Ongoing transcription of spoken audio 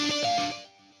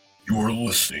You are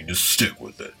listening to Stick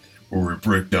With It, where we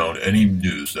break down any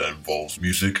news that involves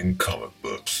music and comic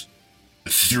books.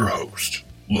 This is your host,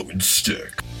 Logan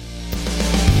Stueck.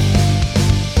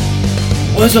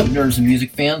 What's up, nerds and music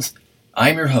fans?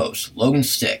 I'm your host, Logan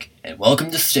Stueck, and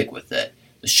welcome to Stick With It,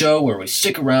 the show where we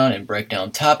stick around and break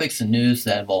down topics and news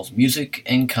that involves music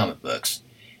and comic books.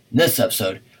 In this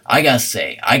episode, I gotta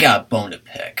say, I got a bone to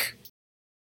pick.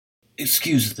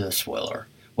 Excuse the spoiler.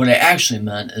 What I actually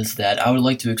meant is that I would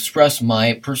like to express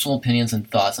my personal opinions and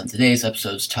thoughts on today's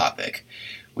episode's topic,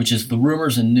 which is the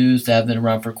rumors and news that have been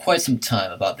around for quite some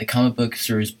time about the comic book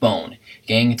series Bone,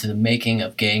 getting into the making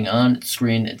of getting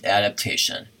on-screen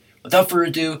adaptation. Without further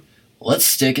ado, let's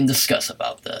stick and discuss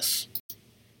about this.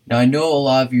 Now, I know a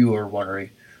lot of you are wondering,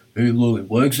 "Hey Logan,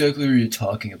 what exactly are you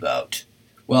talking about?"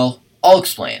 Well, I'll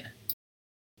explain.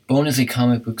 Bone is a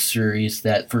comic book series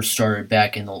that first started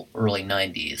back in the early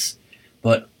 90s,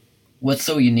 but what's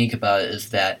so unique about it is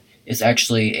that it's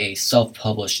actually a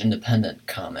self-published independent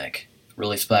comic,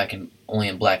 released only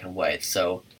in black and white,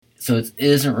 so it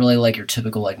isn't really like your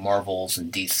typical like Marvels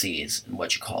and DCs and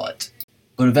what you call it.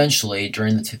 But eventually,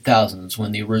 during the 2000s,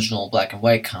 when the original black and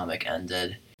white comic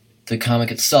ended, the comic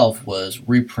itself was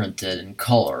reprinted in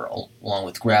color along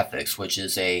with Graphics, which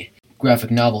is a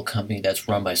graphic novel company that's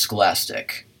run by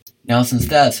Scholastic. Now, since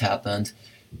that has happened,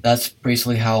 that's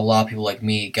basically how a lot of people like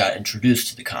me got introduced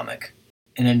to the comic.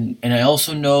 And I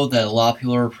also know that a lot of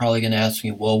people are probably going to ask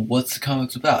me, well, what's the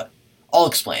comics about? I'll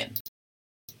explain.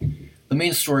 The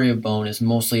main story of Bone is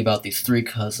mostly about these three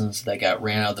cousins that got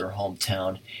ran out of their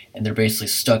hometown, and they're basically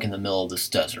stuck in the middle of this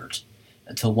desert.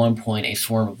 Until one point, a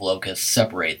swarm of locusts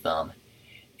separate them,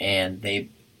 and they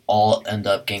all end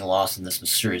up getting lost in this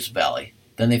mysterious valley.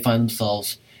 Then they find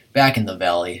themselves back in the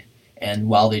valley, and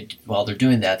while they're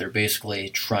doing that, they're basically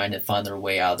trying to find their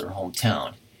way out of their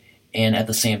hometown, and at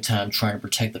the same time trying to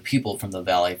protect the people from the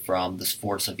valley from this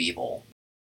force of evil.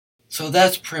 So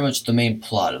that's pretty much the main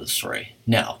plot of the story.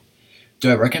 Now, do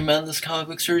I recommend this comic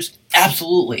book series?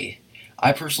 Absolutely!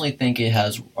 I personally think it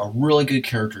has a really good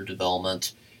character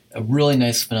development, a really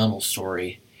nice, phenomenal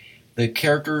story. The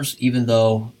characters, even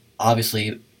though,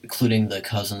 obviously, including the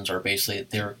cousins,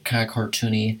 they're kind of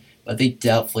cartoony, but they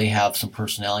definitely have some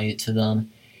personality to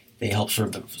them. They help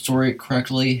serve the story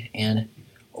correctly, and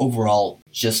overall,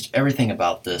 just everything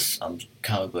about this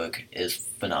comic book is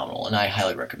phenomenal, and I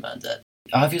highly recommend it.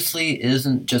 Obviously, it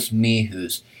isn't just me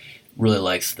who's really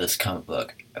likes this comic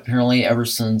book. Apparently, ever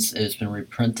since it's been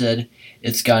reprinted,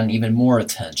 it's gotten even more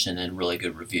attention and really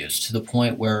good reviews, to the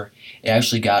point where it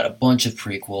actually got a bunch of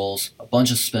prequels, a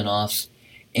bunch of spin-offs,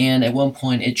 and at one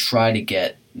point it tried to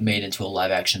get made into a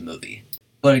live-action movie,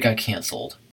 but it got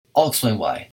cancelled. I'll explain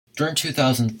why. During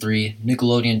 2003,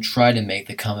 Nickelodeon tried to make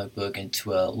the comic book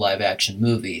into a live-action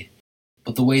movie,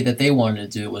 but the way that they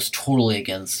wanted to do it was totally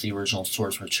against the original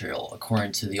source material,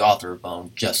 according to the author of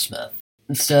Bone, Jeff Smith.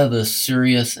 Instead of a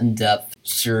serious, in-depth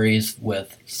series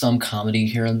with some comedy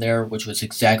here and there, which was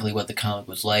exactly what the comic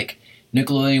was like,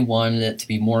 Nickelodeon wanted it to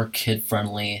be more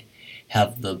kid-friendly,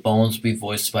 have the Bones be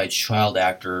voiced by child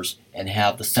actors, and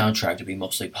have the soundtrack to be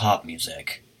mostly pop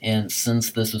music. And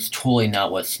since this was totally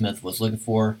not what Smith was looking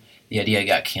for, the idea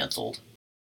got cancelled.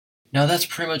 Now that's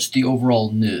pretty much the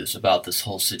overall news about this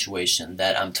whole situation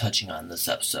that I'm touching on in this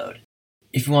episode.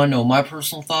 If you want to know my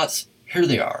personal thoughts, here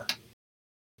they are.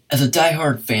 As a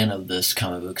diehard fan of this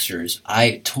comic book series,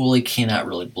 I totally cannot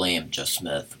really blame Jeff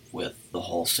Smith with the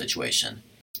whole situation.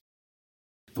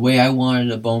 The way I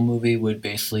wanted a Bone movie would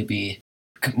basically be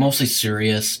mostly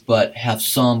serious, but have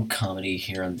some comedy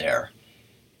here and there.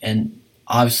 And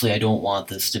obviously I don't want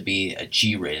this to be a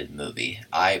G-rated movie.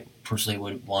 I personally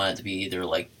would want it to be either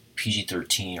like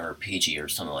PG-13 or PG or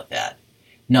something like that.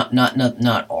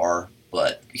 Not R,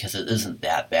 but because it isn't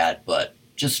that bad, but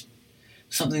just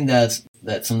something that's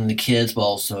something to kids, but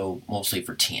also mostly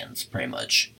for teens, pretty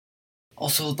much.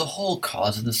 Also, the whole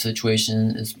cause of the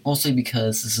situation is mostly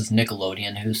because this is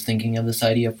Nickelodeon who's thinking of this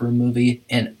idea for a movie,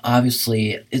 and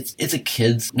obviously it's a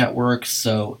kids network,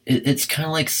 so it's kind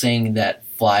of like saying that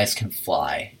flies can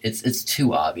fly. It's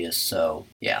too obvious, so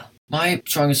yeah. My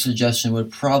strongest suggestion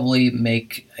would probably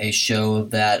make a show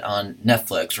of that on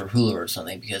Netflix or Hulu or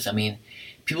something, because I mean,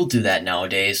 people do that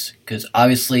nowadays, because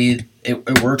obviously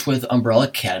it worked with Umbrella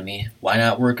Academy. Why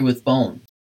not work it with Bone?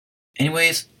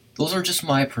 Anyways, those are just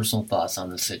my personal thoughts on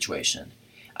this situation.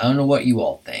 I don't know what you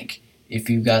all think. If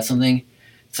you've got something,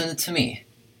 send it to me.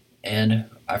 And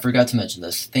I forgot to mention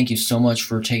this. Thank you so much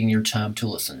for taking your time to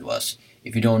listen to us.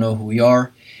 If you don't know who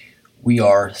we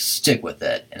are Stick With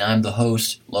It, and I'm the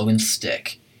host, Logan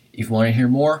Stueck. If you want to hear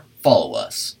more, follow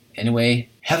us. Anyway,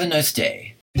 have a nice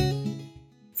day.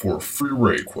 For a free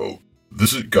Ray quote,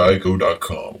 Visit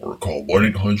geico.com or call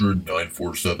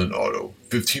 1-800-947-AUTO.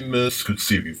 15 minutes could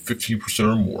save you 15%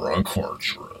 or more on car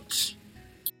insurance.